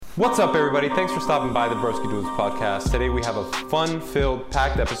What's up, everybody? Thanks for stopping by the Broski Duels podcast. Today we have a fun-filled,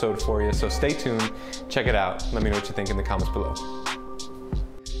 packed episode for you, so stay tuned. Check it out. Let me know what you think in the comments below.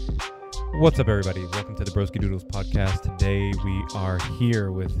 What's up, everybody? Welcome to the Broski Doodles podcast. Today we are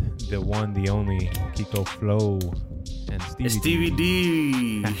here with the one, the only Kiko Flo and Stevie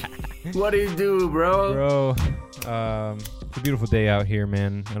D. What do you do, bro? It's a beautiful day out here,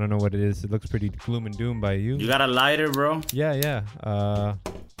 man. I don't know what it is. It looks pretty gloom and doom by you. You got a lighter, bro? Yeah.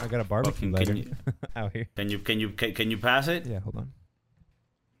 I got a barbecue lighter out here. Can you pass it? Yeah, hold on.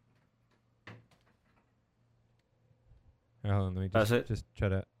 Right, hold on, let me Pass it? Just try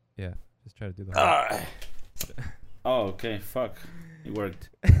to do the whole Oh, okay. Fuck. It worked.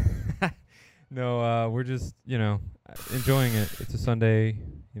 No, we're just, enjoying it. It's a Sunday,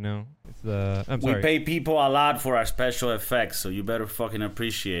 I'm sorry. We pay people a lot for our special effects, so you better fucking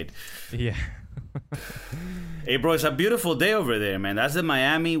appreciate. Yeah. Hey, bro, it's a beautiful day over there, man. That's the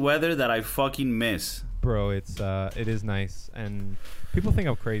Miami weather that I fucking miss. Bro, it is nice, and people think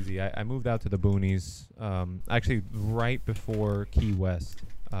I'm crazy. I moved out to the boonies, actually right before Key West,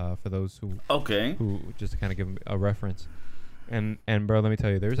 for those who just to kind of give a reference. And bro, let me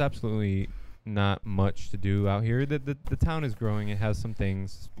tell you, there's absolutely not much to do out here. The town is growing. It has some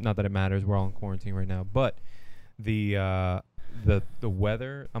things. Not that it matters. We're all in quarantine right now, but the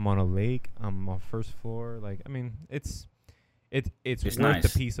weather. I'm on a lake. I'm on first floor. It's worth nice. the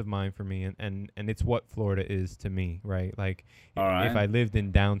peace of mind for me, and it's what Florida is to me, right? Like, right. If I lived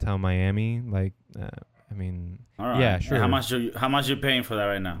in downtown Miami, all right. Yeah, sure. And how much you paying for that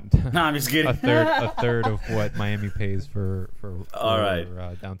right now? No, I'm just kidding. a third of what Miami pays for all right.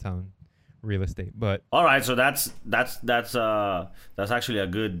 Downtown real estate. But all right, so that's actually a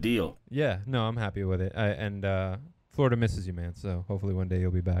good deal. Yeah, no, I'm happy with it. And Florida misses you, man. So hopefully one day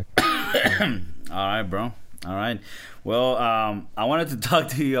you'll be back. All right, bro. All right. Well, I wanted to talk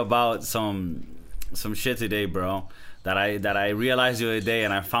to you about some shit today, bro, that I realized the other day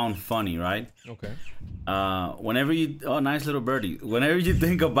and I found funny, right? Okay. Nice little birdie. Whenever you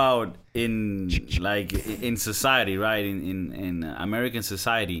think about in society, right? In American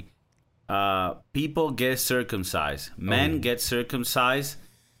society, people get circumcised. Men get circumcised,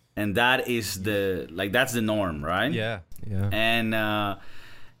 and that is that's the norm, right? Yeah.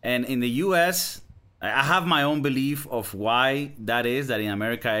 And in the U.S., I have my own belief of why that is. That in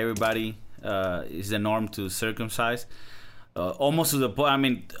America, everybody is the norm to circumcise. Almost to the point. I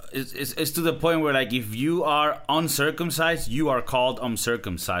mean, it's to the point where if you are uncircumcised, you are called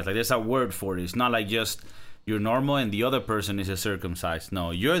uncircumcised. Like there's a word for it. It's not like just you're normal and the other person is a circumcised. No,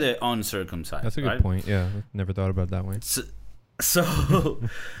 you're the uncircumcised. That's a good point. Yeah, never thought about it that way. So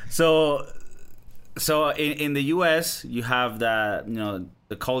in the U.S. you have that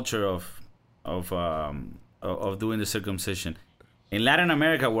the culture of doing the circumcision. In Latin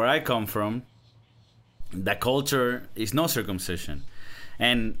America, where I come from, the culture is no circumcision.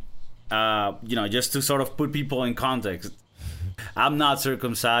 And just to sort of put people in context, I'm not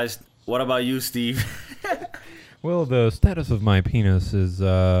circumcised. What about you, Steve? Well, the status of my penis is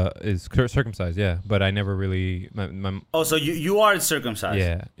circumcised, yeah, but I never really. So you are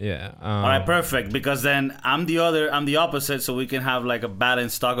circumcised? Yeah. All right, perfect. Because then I'm the opposite, so we can have a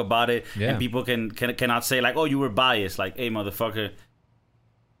balanced talk about it, and people cannot say oh, you were biased. Hey, motherfucker,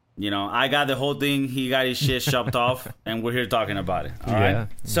 I got the whole thing. He got his shit chopped off, and we're here talking about it. All right.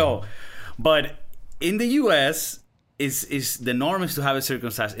 So, but in the U.S. Is the norm is to have it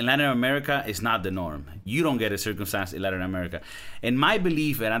circumcised. In Latin America, it's not the norm. You don't get it circumcised in Latin America. And my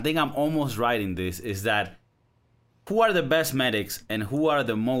belief, and I think I'm almost right in this, is that who are the best medics and who are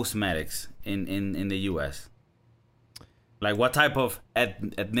the most medics in the U.S.? What type of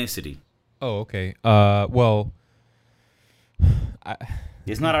ethnicity? Oh, okay. Well,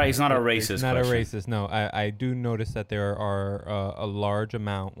 it's not a racist. It's not question. a racist. No, I do notice that there are a large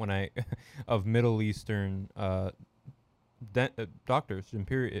amount of Middle Eastern doctors in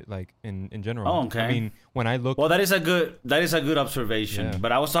general. Oh, okay. I mean, when I look, well, that is a good observation. Yeah.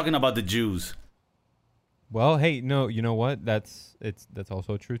 But I was talking about the Jews. Well, hey, no, you know what? That's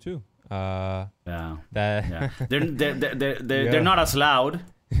also true too. Yeah. That they're not as loud.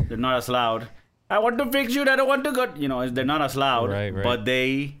 They're not as loud. I want to fix you. I don't want to go. They're not as loud. Right.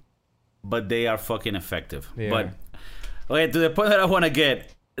 But they are fucking effective. Okay, to the point that I want to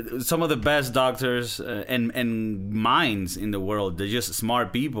get. Some of the best doctors and minds in the world, they're just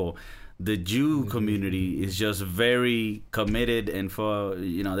smart people. The Jew community is just very committed and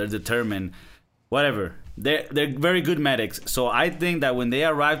they're determined. Whatever. They're very good medics. So I think that when they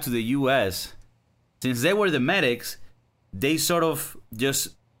arrived to the U.S., since they were the medics, they sort of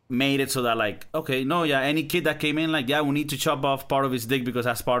just made it so that like, okay, no, yeah, any kid that came in, like, yeah, we need to chop off part of his dick because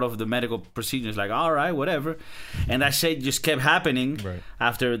that's part of the medical procedures. Like, all right, whatever. And that shit just kept happening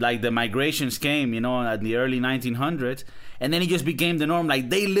after like the migrations came, you know, at the early 1900s. And then it just became the norm. Like,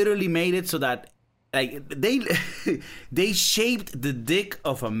 they literally made it so that like they shaped the dick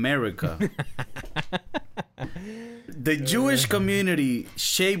of America. The Jewish community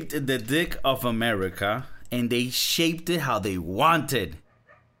shaped the dick of America, and they shaped it how they wanted.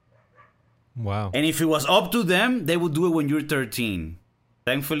 Wow. And if it was up to them, they would do it when you're 13.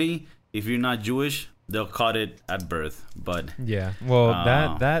 Thankfully, if you're not Jewish, they'll cut it at birth. But yeah, well,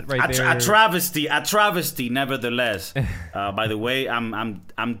 that right there, a travesty. Nevertheless, by the way, I'm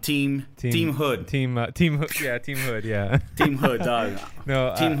team hood, team hood, yeah, team hood, yeah, team hood, dog.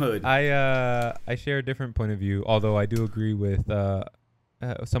 No, team hood. I share a different point of view, although I do agree with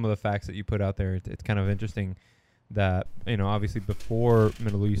some of the facts that you put out there. It's kind of interesting that, you know, obviously before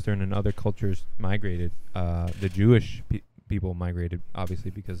Middle Eastern and other cultures migrated, the Jewish people migrated,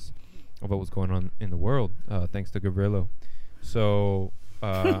 obviously because of what was going on in the world, thanks to Gavrilo. So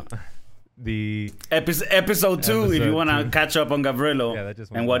the episode 2, if you want to catch up on Gavrilo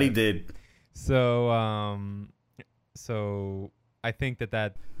and what he did. So so I think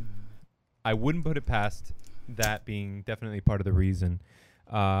that I wouldn't put it past that being definitely part of the reason.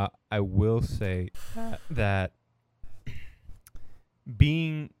 I will say that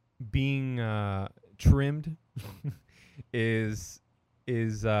being trimmed is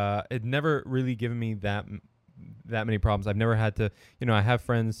it never really given me that many problems. I've never had to, you know, I have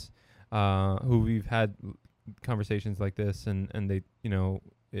friends who we've had conversations like this, and they, you know,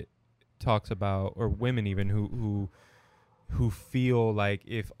 it talks about, or women even who feel like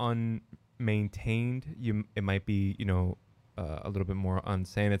if unmaintained, it might be, you know, a little bit more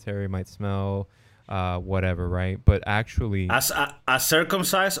unsanitary, might smell, whatever, right? But actually, as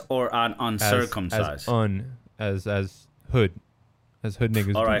circumcised or an uncircumcised, as hood. As hood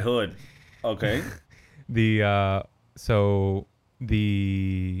niggas. All right, hood. Okay. So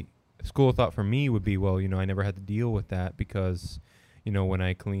the school of thought for me would be, well, you know, I never had to deal with that because, you know, when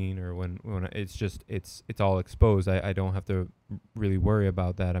I clean or when it's all exposed. I don't have to really worry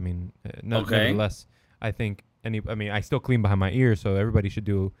about that. I mean, nevertheless, I think I still clean behind my ears, so everybody should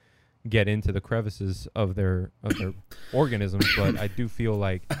get into the crevices of their organisms, but I do feel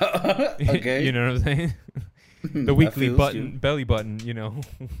like, okay, you know what I'm saying? The weekly belly button, you know,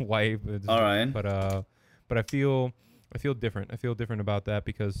 wipe. All right. But I feel different. I feel different about that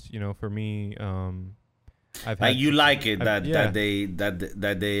because, you know, for me, I've had you like it that they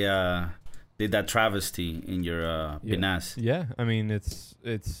did that travesty in your penis. Yeah, I mean it's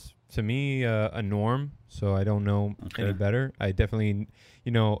to me a norm, so I don't know any better. I definitely,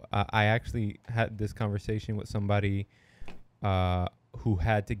 you know, I actually had this conversation with somebody who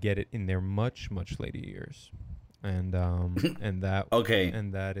had to get it in their much later years. And that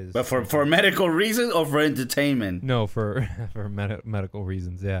and that is, but for medical reasons or for entertainment? No, for medical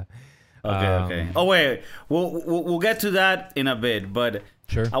reasons. Yeah. Okay. Oh wait, we'll get to that in a bit, but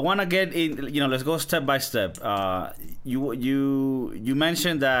sure. I want to get in. You know, let's go step by step. You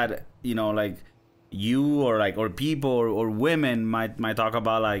mentioned that, you know, like you or people or women might talk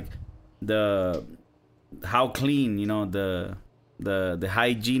about like how clean, you know, the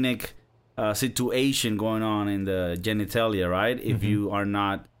hygienic situation going on in the genitalia, right? If Mm-hmm. you are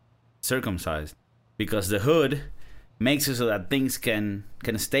not circumcised, because the hood makes it so that things can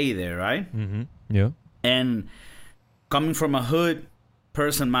stay there, right? Mm-hmm. Yeah. And coming from a hood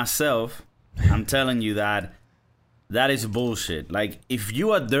person myself, I'm telling you that is bullshit. Like, if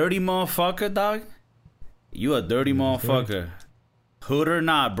you a dirty motherfucker, dog, you a dirty motherfucker. Hood or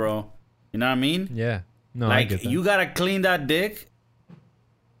not, bro. You know what I mean? Yeah. No, like, I get that. you gotta clean that dick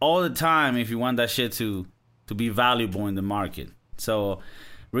all the time if you want that shit to be valuable in the market. So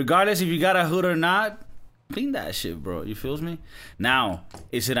regardless if you got a hood or not, clean that shit, bro. You feels me? Now,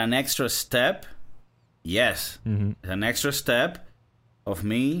 is it an extra step? Yes. Mm-hmm. It's an extra step of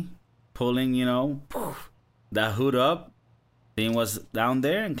me pulling, you know, that hood up, seeing what's down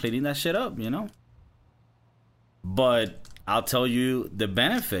there and cleaning that shit up, you know? But I'll tell you the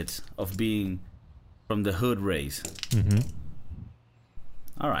benefits of being from the hood race. Mm-hmm.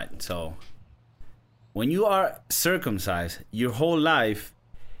 All right, so when you are circumcised, your whole life,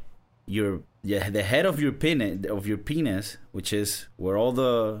 the head of your penis, which is where all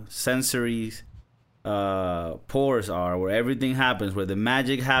the sensory pores are, where everything happens, where the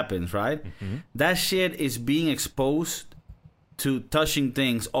magic happens, right? Mm-hmm. That shit is being exposed to touching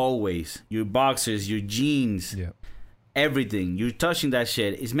things always. Your boxers, your jeans, everything. You're touching that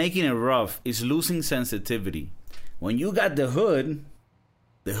shit. It's making it rough. It's losing sensitivity. When you got the hood,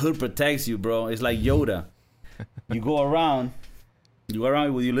 the hood protects you, bro. It's like Yoda. You go around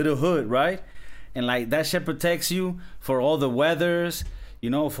with your little hood, right? And like that shit protects you for all the weathers,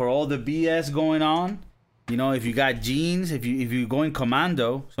 for all the BS going on. If you got jeans, if you're going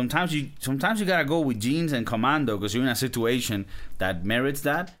commando, sometimes you gotta go with jeans and commando because you're in a situation that merits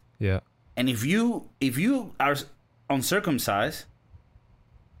that. Yeah. And if you are uncircumcised,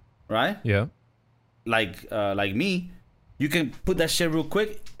 right? Yeah. Like me, you can put that shit real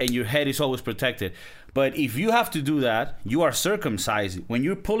quick and your head is always protected. But if you have to do that, you are circumcised. When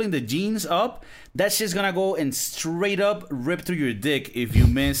you're pulling the jeans up, that shit's gonna go and straight up rip through your dick if you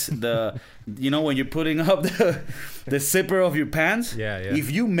miss the, when you're putting up the zipper of your pants. Yeah. If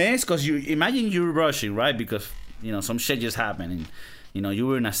you miss, because imagine you're rushing, right? Because, some shit just happened and, you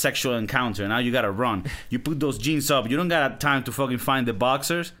were in a sexual encounter and now you gotta run. You put those jeans up. You don't got time to fucking find the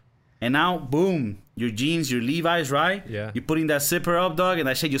boxers. And now, boom, your jeans, your Levi's, right? Yeah. You're putting that zipper up, dog, and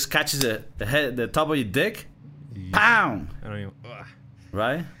that shit just catches the top of your dick. Yeah. Pow! I don't even. Ugh.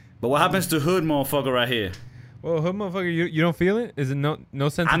 Right? But what happens to hood motherfucker right here? Well, hood motherfucker, you don't feel it? Is it no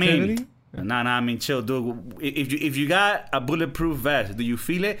sensitivity? I mean, chill, dude. If you got a bulletproof vest, do you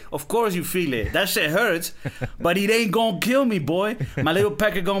feel it? Of course you feel it. That shit hurts, but it ain't gonna kill me, boy. My little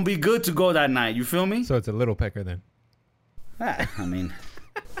pecker gonna be good to go that night. You feel me? So it's a little pecker then. I mean...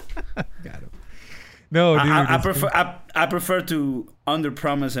 Got him. No, dude. I prefer to under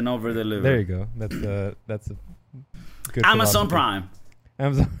promise and over deliver. There you go. That's a good Amazon philosophy. Prime.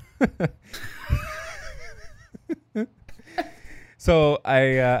 Amazon. So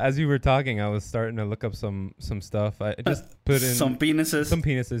as you were talking, I was starting to look up some stuff. I just put in some penises. Some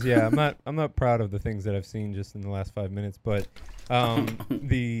penises. Yeah, I'm not proud of the things that I've seen just in the last 5 minutes, but I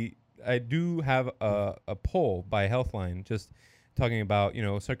do have a poll by Healthline just talking about,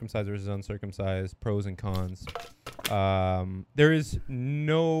 circumcised versus uncircumcised, pros and cons. There is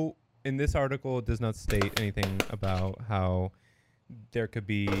no, in this article, it does not state anything about how there could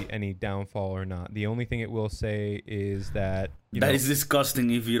be any downfall or not. The only thing it will say is that... that is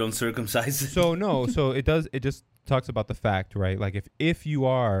disgusting if you don't circumcise. So it just talks about the fact, right? Like if you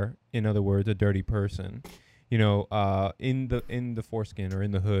are, in other words, a dirty person, in the foreskin or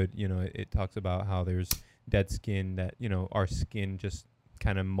in the hood, it talks about how there's dead skin that our skin just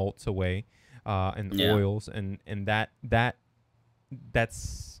kind of molts away and oils and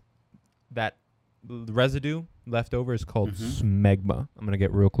that's residue left over is called smegma. I'm gonna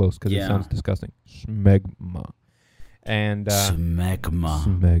get real close because it sounds disgusting. Smegma. And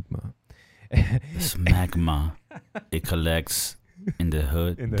smegma. Smegma. It collects in the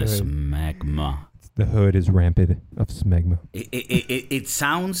hood. The smegma. The hood is rampant of smegma. It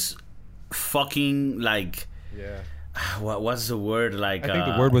sounds fucking like what's the word, like I think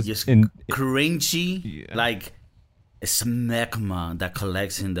the word was just cringy, like smegma that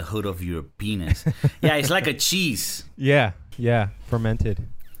collects in the hood of your penis. Yeah, it's like a cheese. Yeah, fermented.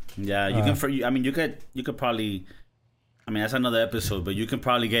 Yeah, you could probably, that's another episode, but you can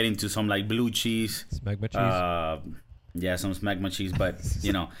probably get into some like blue cheese, smegma cheese. Some smegma cheese, but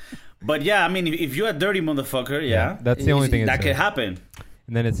but yeah, if you're a dirty motherfucker, that's the only thing that could happen.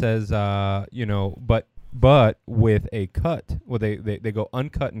 And then it says, but with a cut, well, they go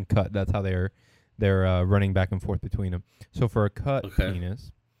uncut and cut. That's how they're running back and forth between them. So for a cut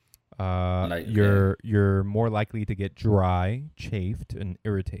penis, you're more likely to get dry, chafed, and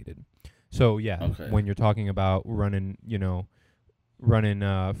irritated. So when you're talking about running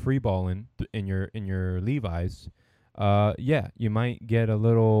free balling in your Levi's, you might get a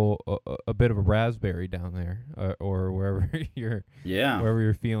bit of a raspberry down there, or wherever you're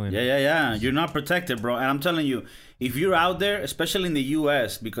feeling. Yeah. You're not protected, bro. And I'm telling you, if you're out there, especially in the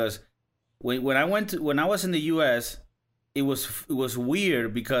U.S., because when I was in the U.S., it was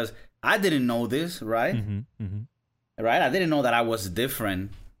weird because I didn't know this, right? Right? I didn't know that I was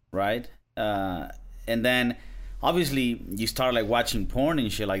different, right? And then obviously you start like watching porn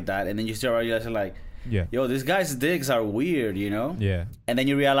and shit like that, and then you start realizing like, yo, these guys' dicks are weird, Yeah. And then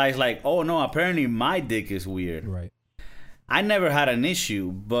you realize like, oh no, apparently my dick is weird. Right. I never had an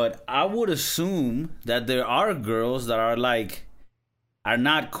issue, but I would assume that there are girls that are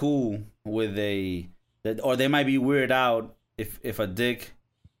not cool with or they might be weirded out if a dick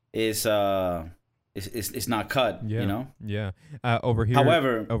is not cut, Yeah. Over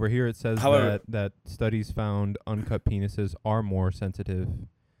here it says that studies found uncut penises are more sensitive.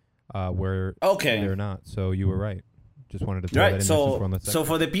 Where they're not. So you were right. Just wanted to throw that in there. So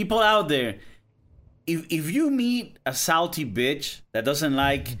for the people out there, if you meet a salty bitch that doesn't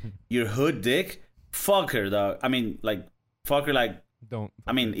like your hood dick, fuck her, dog. Fuck her. Like, don't.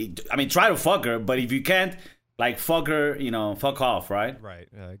 try to fuck her. But if you can't, like fuck her, fuck off, right? Right.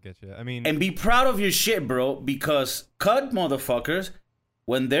 I get you. I mean, and be proud of your shit, bro, because cut motherfuckers,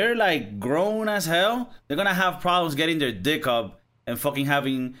 when they're like grown as hell, they're gonna have problems getting their dick up and fucking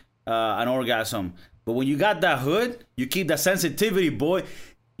having an orgasm. But when you got that hood, you keep that sensitivity, boy.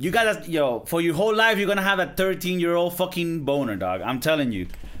 You got that, for your whole life, you're gonna have a 13-year-old fucking boner, dog. I'm telling you.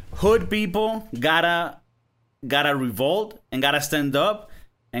 Hood people gotta revolt and gotta stand up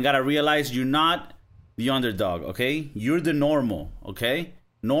and gotta realize you're not the underdog, okay? You're the normal, okay?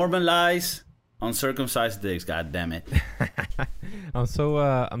 Normalize uncircumcised dicks, god damn it. I'm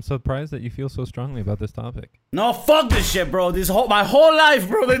surprised that you feel so strongly about this topic. No, fuck this shit, bro. My whole life,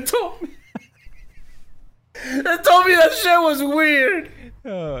 bro, they told me. They told me that shit was weird.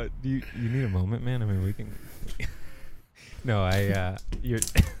 Do you need a moment, man? I mean, we can. No, you're.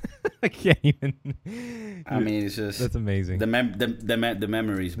 I can't even. I mean, it's just that's amazing. The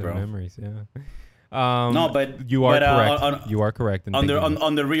memories, bro. The memories, yeah. No, but you are correct. You are correct in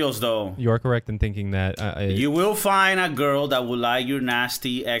on the reels, though. You are correct in thinking that you will find a girl that will like your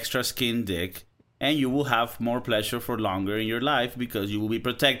nasty extra skin dick, and you will have more pleasure for longer in your life because you will be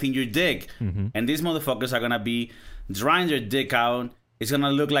protecting your dick. Mm-hmm. And these motherfuckers are gonna be drying their dick out. It's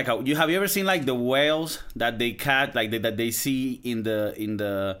gonna look like have you ever seen like the whales that they catch, like that they see in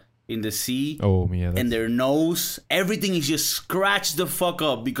the sea? Oh yeah. And their nose, everything is just scratched the fuck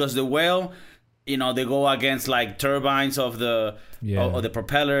up because the whale, they go against like turbines of the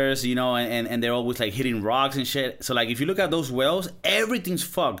propellers, and they're always like hitting rocks and shit. So like if you look at those whales, everything's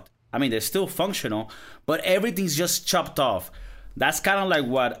fucked. I mean, they're still functional, but everything's just chopped off. That's kind of like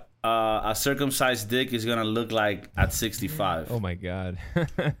what a circumcised dick is gonna look like at 65. Oh my god!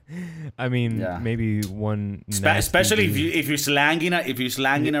 I mean, maybe one. Especially if you're slanging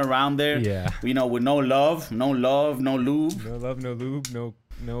around there. Yeah. With no love, no lube. No love, no lube,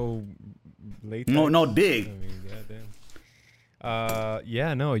 no latex. No dick. I mean,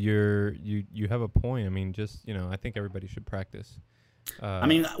 goddamn. No, you have a point. I mean, just I think everybody should practice. I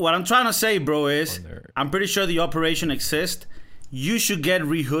mean, what I'm trying to say, bro, is I'm pretty sure the operation exists. You should get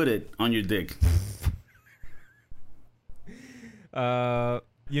rehooded on your dick.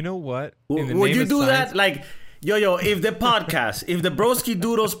 You know what? Would you do that? Like, if the Broski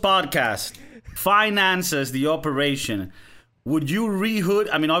Doodles podcast finances the operation, would you rehood?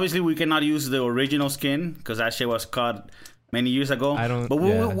 I mean, obviously, we cannot use the original skin because that shit was cut many years ago. But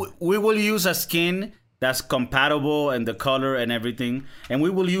we will use a skin that's compatible and the color and everything. And we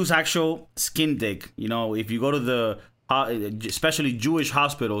will use actual skin dick. If you go to the, especially Jewish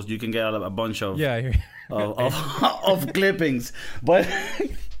hospitals, you can get a bunch of of clippings. But,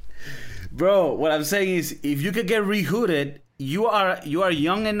 bro, what I'm saying is, if you could get rehooded, you are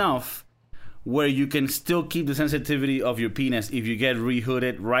young enough where you can still keep the sensitivity of your penis if you get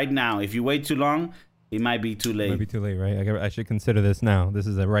rehooded right now. If you wait too long, it might be too late. It might be too late, right? I should consider this now. This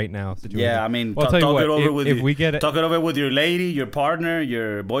is a right now situation. Yeah, I mean, talk it over with your lady, your partner,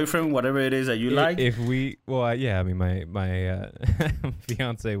 your boyfriend, whatever it is that you like. I mean, my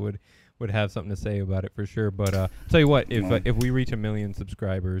fiance would have something to say about it for sure. But tell you what, if we reach 1 million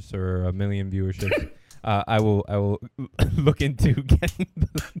subscribers or 1 million viewerships, I will look into getting the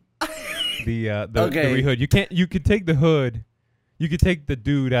rehood. You could take the hood. You could take the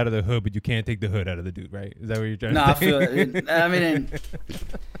dude out of the hood, but you can't take the hood out of the dude, right? Is that what you're trying to say? I mean,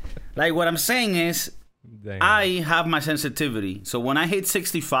 like what I'm saying is, I have my sensitivity. So when I hit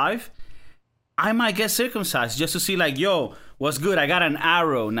 65, I might get circumcised just to see like, yo, what's good? I got an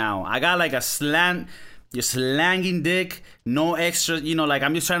arrow now. I got like a just slanging dick, no extra, like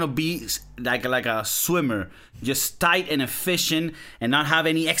I'm just trying to be like a swimmer, just tight and efficient and not have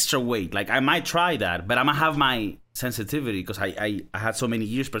any extra weight. Like I might try that, but I'm gonna have my sensitivity because I had so many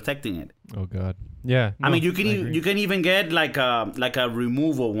years protecting it. Oh god. Yeah. No, I mean, you can even get like a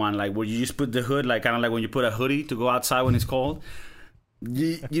removal one, like where you just put the hood, like kind of like when you put a hoodie to go outside when it's cold.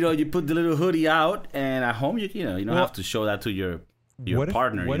 You put the little hoodie out, and at home you don't have to show that to your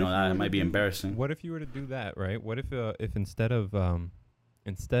partner. That might be embarrassing. What if you were to do that, right? What if instead of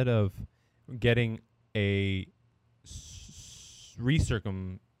getting a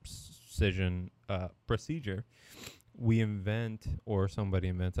recircumcision procedure, we invent, or somebody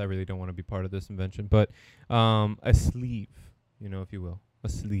invents, I really don't want to be part of this invention, but a sleeve, if you will, a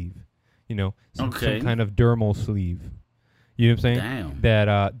sleeve, some kind of dermal sleeve. You know what I'm saying?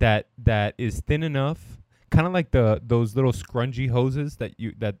 Damn. That is thin enough, kind of like those little scrungy hoses that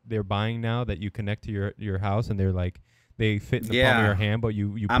they're buying now that you connect to your house, and they're like they fit in the palm of your hand, but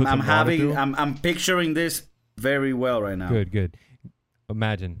you put some water through. I'm picturing this very well right now. Good.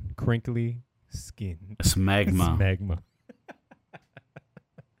 Imagine crinkly skin. Smegma.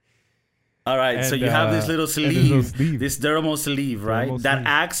 All right, and, so you have this little sleeve, this dermal sleeve, right? That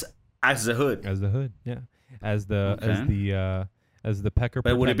acts as the hood. As the hood, yeah. As the pecker.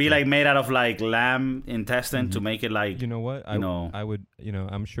 But would it be like made out of like lamb intestine to make it like? You know what? I would. You know,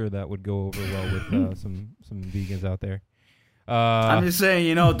 I'm sure that would go over well with some vegans out there. I'm just saying,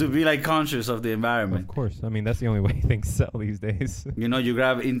 you know, to be like conscious of the environment. Of course, I mean that's the only way things sell these days. You know, you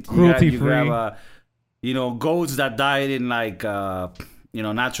grab you know, goats that died in like you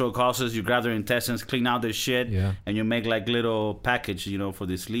know, natural causes. You grab their intestines, clean out their shit, and you make like little package, you know, for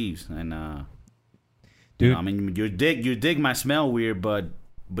the sleeves. And dude, you know, I mean, your dick might smell weird, but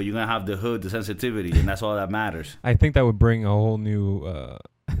you're gonna have the hood, the sensitivity, and that's all that matters. I think that would bring a whole new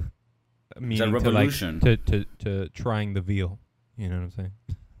meaning revolution to trying the veal. You know what I'm saying?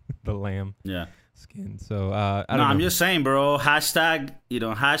 The lamb skin. So I'm just saying, bro. Hashtag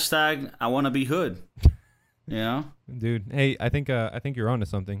I want to be hood. You know, dude. Hey, I think you're onto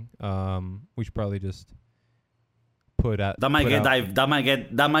something. We should probably just that might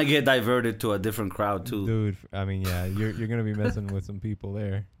get diverted to a different crowd too, dude. I mean, yeah, you're gonna be messing with some people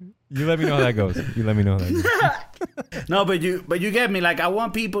there. You let me know how that goes. No, but you get me. Like, I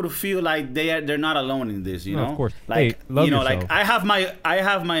want people to feel like they're not alone in this. You know, of course. Like, hey, love you know, yourself. like I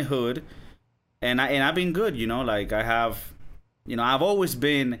have my hood, and I've been good. You know, like I've always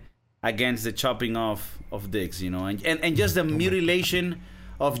been against the chopping off of dicks. You know, and just the mutilation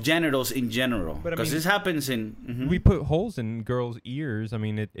of genitals in general, because this happens in. We put holes in girls' ears. I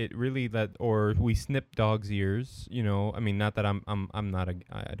mean, it really or we snip dogs' ears. You know, I mean, not that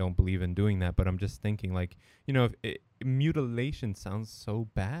I don't believe in doing that, but I'm just thinking, like, you know, mutilation sounds so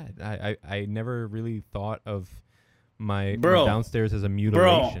bad. I never really thought of my downstairs as a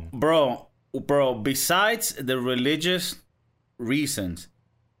mutilation. Bro. Besides the religious reasons,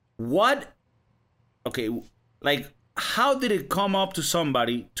 what? Okay, like. How did it come up to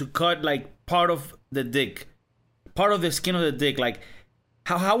somebody to cut like part of the dick, part of the skin of the dick? Like,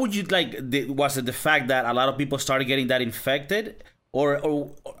 how would you like? Was it the fact that a lot of people started getting that infected,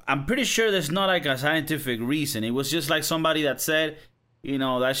 or I'm pretty sure there's not like a scientific reason. It was just like somebody that said, you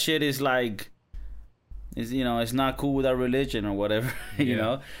know, that shit is like, it's not cool with our religion or whatever. You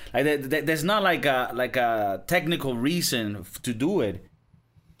know, like there's not like a technical reason to do it.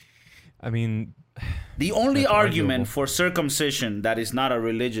 I mean. The only argument for circumcision that is not a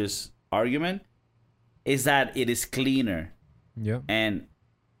religious argument is that it is cleaner. Yeah. And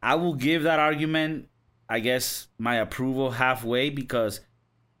I will give that argument, I guess, my approval halfway, because,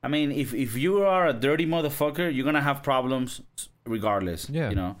 I mean, if you are a dirty motherfucker, you're going to have problems regardless. Yeah.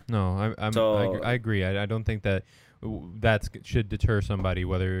 You know? No, I agree. I don't think that should deter somebody,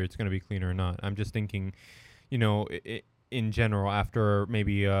 whether it's going to be cleaner or not. I'm just thinking, you know, in general, after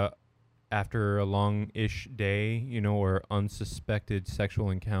maybe after a long-ish day, you know, or unsuspected sexual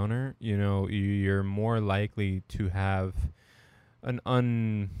encounter, you know, you're more likely to have an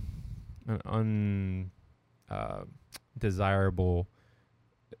undesirable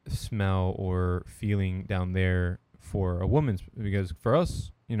smell or feeling down there for a woman's, because for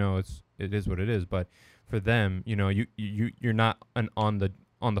us, you know, it is what it is, but for them, you know, you're not an on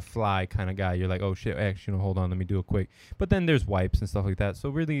the fly kind of guy. You're like, oh shit, actually, hold on, let me do it quick. But then there's wipes and stuff like that. So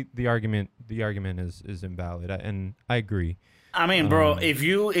really, the argument is invalid, and I agree. I mean, bro, if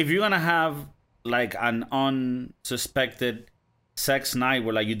you're gonna have like an unsuspected sex night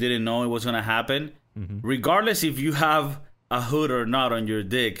where like you didn't know it was gonna happen, regardless if you have a hood or not on your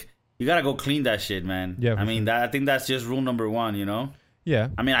dick, you gotta go clean that shit, man. Yeah, I mean, I think that's just rule number one. You know. Yeah.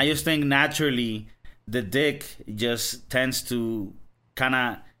 I mean, I just think naturally the dick just tends to kind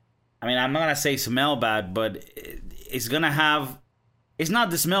of, I mean, I'm not gonna say smell bad, but it's gonna have, it's not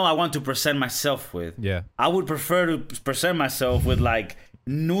the smell I want to present myself with. Yeah, I would prefer to present myself with like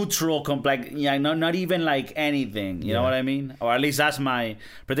neutral, not even like anything. You know what I mean? Or at least that's my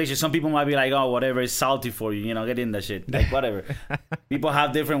prediction. Some people might be like, oh, whatever is salty for you, you know, get in that shit, like whatever. People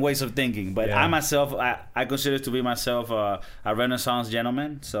have different ways of thinking, but I myself, I consider to be myself a Renaissance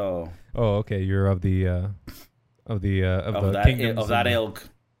gentleman. So. Oh, okay, you're of that ilk.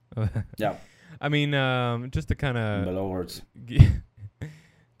 Yeah. I mean, just to kind of below words.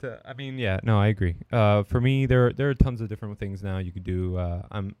 I mean, yeah, no, I agree. For me, there are tons of different things now you could do.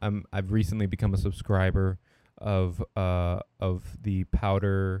 I've recently become a subscriber of the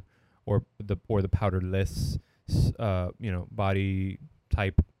powder or the powderless, you know, body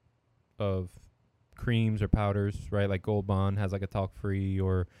type of creams or powders, right? Like Gold Bond has like a talc free,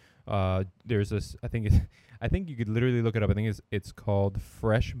 or there's this. I think you could literally look it up. I think it's called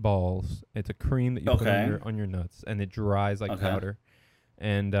Fresh Balls. It's a cream that you put on your nuts, and it dries like powder.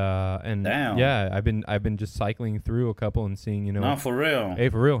 And Damn. Yeah, I've been just cycling through a couple and seeing, you know. No, for real. Hey,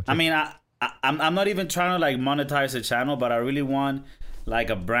 for real. I mean, I'm not even trying to like monetize the channel, but I really want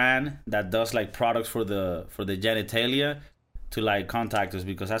like a brand that does like products for the genitalia to like contact us,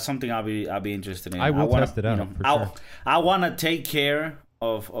 because that's something I'll be interested in. I will test it out. For sure. I want to take care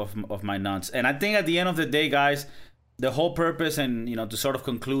of my nuts, and I think at the end of the day, guys, the whole purpose, and to sort of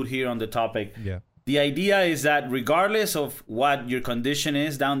conclude here on the topic. Yeah. The idea is that regardless of what your condition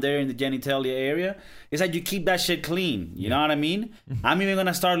is down there in the genitalia area, is that you keep that shit clean. You know what I mean? I'm even going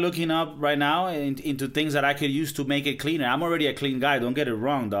to start looking up right now into things that I could use to make it cleaner. I'm already a clean guy. Don't get it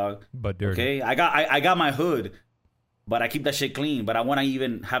wrong, dog. But dirty. Okay? I got my hood, but I keep that shit clean. But I want to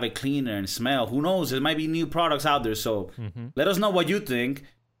even have it cleaner and smell. Who knows? There might be new products out there. So let us know what you think.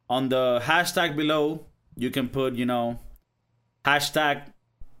 On the hashtag below, you can put, hashtag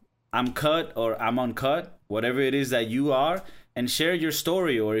I'm cut or I'm uncut, whatever it is that you are, and share your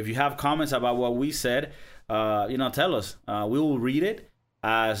story. Or if you have comments about what we said, tell us. We will read it,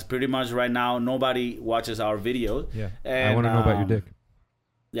 as pretty much right now nobody watches our videos. Yeah, and I want to know about your dick.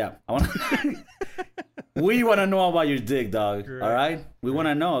 Yeah, we want to know about your dick, dog. Great. All right, we want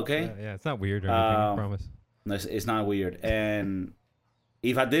to know. Okay. Yeah, it's not weird or anything. I promise. No, it's not weird. And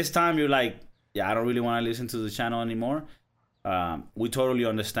if at this time you're like, I don't really want to listen to the channel anymore. We totally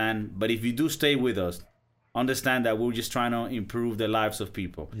understand, but if you do stay with us, understand that we're just trying to improve the lives of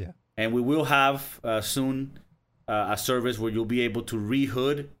people. Yeah. And we will have soon a service where you'll be able to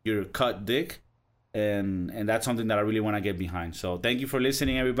rehood your cut dick, and that's something that I really want to get behind. So thank you for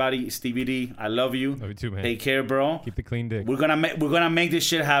listening, everybody. Stevie D, I love you. Love you too, man. Take care, bro. Keep the clean dick. We're gonna make this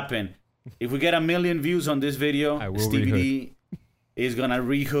shit happen. If we get 1 million views on this video, Stevie D is gonna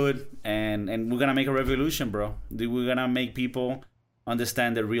rehood, and we're gonna make a revolution, bro. We're gonna make people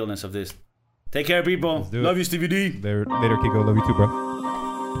understand the realness of this. Take care, people. Love you, Stevie D. Later, Kiko. Love you too, bro.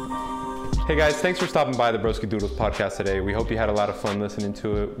 Hey guys, thanks for stopping by the Broski Doodles podcast today. We hope you had a lot of fun listening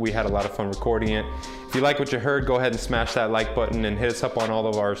to it. We had a lot of fun recording it. If you like what you heard, go ahead and smash that like button and hit us up on all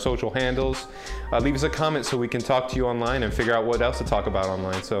of our social handles. Leave us a comment so we can talk to you online and figure out what else to talk about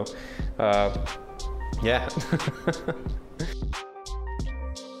online. So, yeah.